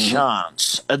and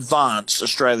chance. Advance,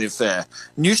 Australia Fair.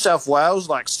 New South Wales,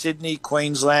 like Sydney,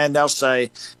 Queensland, they'll say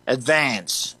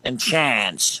advance and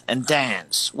chance and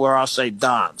dance, where I say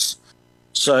dance.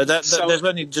 So there's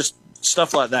only just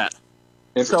stuff like that.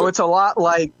 So it's a lot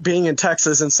like being in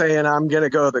Texas and saying I'm going to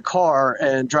go to the car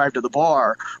and drive to the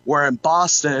bar, where in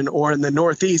Boston or in the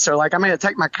Northeast are like, I'm going to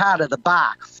take my car to the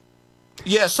bar.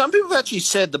 Yeah, some people have actually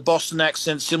said the Boston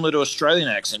accent's similar to Australian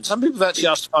accent. Some people have actually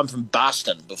asked if I'm from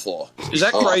Boston before. Is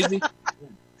that crazy?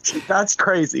 That's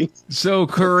crazy. So,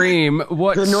 Kareem,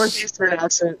 the Northeastern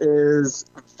accent is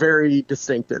very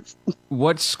distinctive.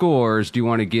 What scores do you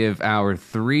want to give our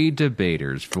three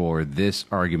debaters for this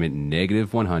argument,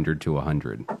 -100 to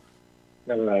 100?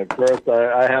 First,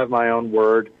 I have my own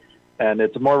word, and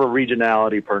it's more of a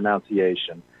regionality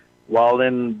pronunciation. While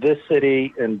in this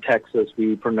city in Texas,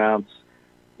 we pronounce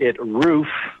it roof,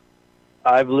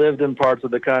 I've lived in parts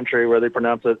of the country where they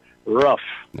pronounce it rough.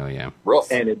 Oh, yeah. Rough.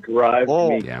 And it drives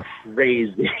me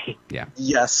crazy. Yeah.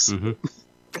 Yes. Mm-hmm.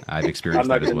 I've experienced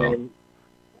that as well.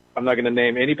 I'm not going to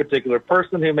name any particular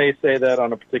person who may say that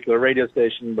on a particular radio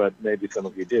station, but maybe some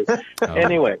of you do.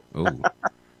 Anyway.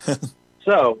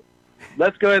 So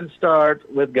let's go ahead and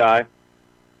start with Guy.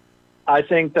 I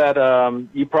think that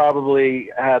you probably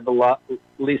had the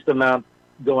least amount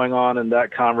going on in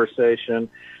that conversation.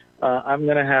 I'm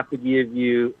going to have to give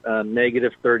you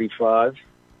 -35.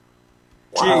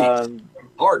 Wow.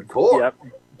 Hardcore. Yep.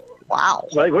 Wow.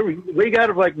 Like we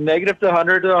got like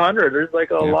 -100 to 100. There's like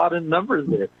a lot of numbers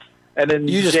there. And then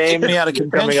you just James, kicked me out of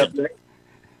contention.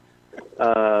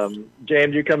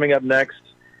 James, you're coming up next.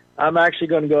 I'm actually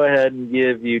going to go ahead and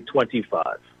give you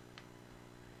 25.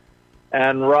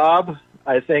 And Rob,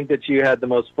 I think that you had the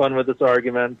most fun with this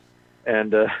argument.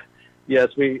 And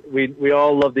yes, we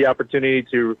all love the opportunity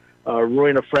to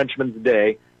ruin a Frenchman's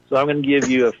day. So I'm going to give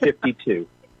you a 52.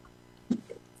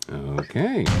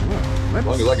 Okay. As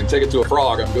long as I can take it to a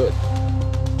frog, I'm good.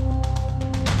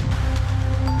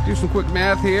 Do some quick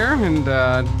math here and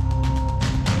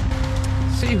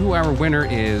see who our winner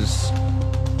is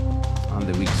on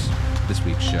this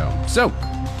week's show. So,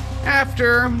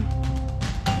 after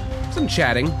some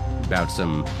chatting about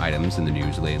some items in the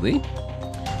news lately,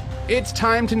 it's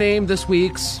time to name this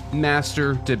week's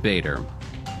Master Debater.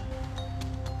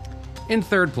 In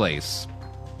third place,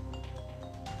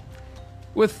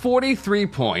 with 43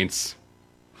 points,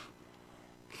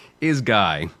 is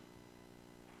Guy.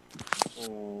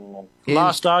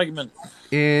 Last argument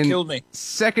killed me.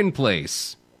 Second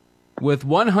place, with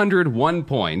 101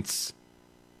 points,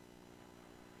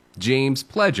 James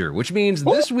Pledger, which means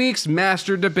this week's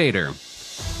Master Debater,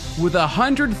 with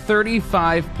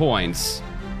 135 points,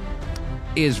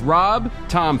 is Rob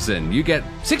Thompson. You get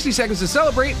 60 seconds to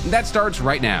celebrate, and that starts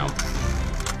right now.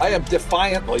 I am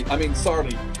definitely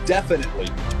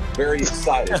very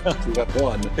excited to have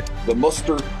won the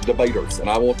Muster Debaters, and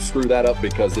I won't screw that up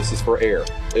because this is for air.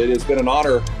 It has been an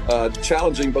honor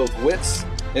challenging both wits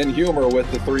and humor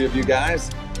with the three of you guys.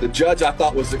 The judge I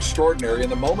thought was extraordinary,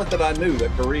 and the moment that I knew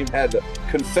that Kareem had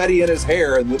confetti in his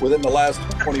hair and within the last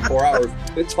 24 hours,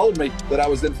 it told me that I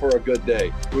was in for a good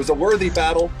day. It was a worthy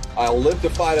battle. I'll live to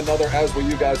fight another, as will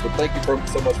you guys, but thank you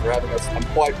so much for having us. I'm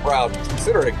quite proud,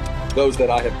 considering those that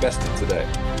I have bested today.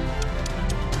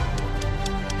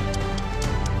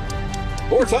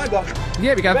 More time, Doctor.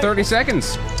 Yeah, we got 30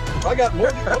 seconds. I got more.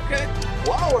 Okay,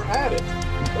 while we're at it,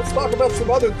 let's talk about some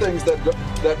other things that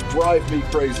drive me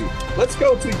crazy. Let's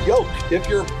go to yolk. If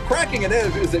you're cracking an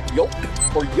egg, is it yolk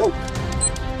or yolk?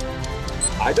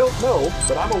 I don't know,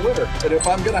 but I'm a winner. And if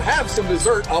I'm going to have some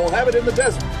dessert, I will have it in the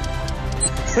desert.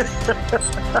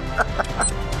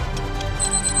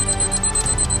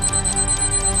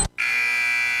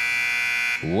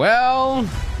 Well,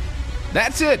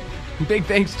 that's it. Big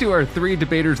thanks to our 3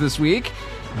 debaters this week.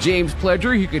 James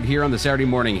Pledger, you could hear on the Saturday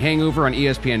Morning Hangover on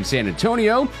ESPN San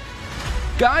Antonio.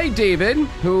 Guy David,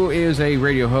 who is a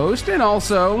radio host and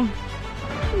also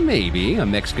maybe a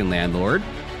Mexican landlord.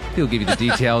 He'll give you the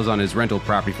details on his rental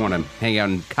property if you want to hang out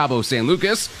in Cabo San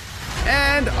Lucas.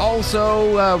 And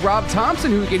also Rob Thompson,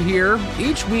 who you can hear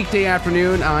each weekday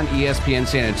afternoon on ESPN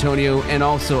San Antonio. And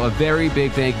also a very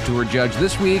big thank you to our judge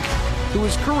this week, who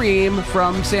is Kareem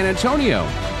from San Antonio.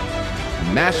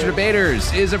 Master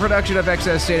Debaters is a production of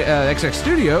XX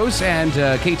Studios and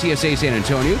KTSA San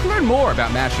Antonio. You can learn more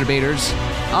about Master Debaters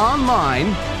online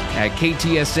at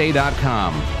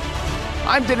ktsa.com.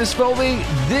 I'm Dennis Foley.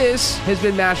 This has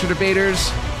been Master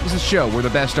Debaters. This is a show where the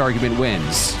best argument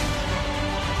wins.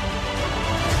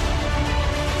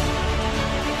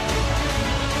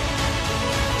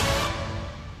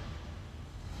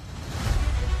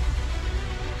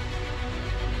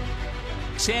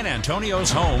 San Antonio's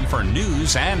home for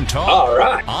news and talk. All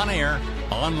right. On air,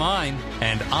 online,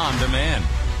 and on demand.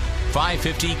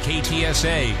 550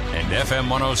 KTSA and FM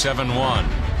 107.1.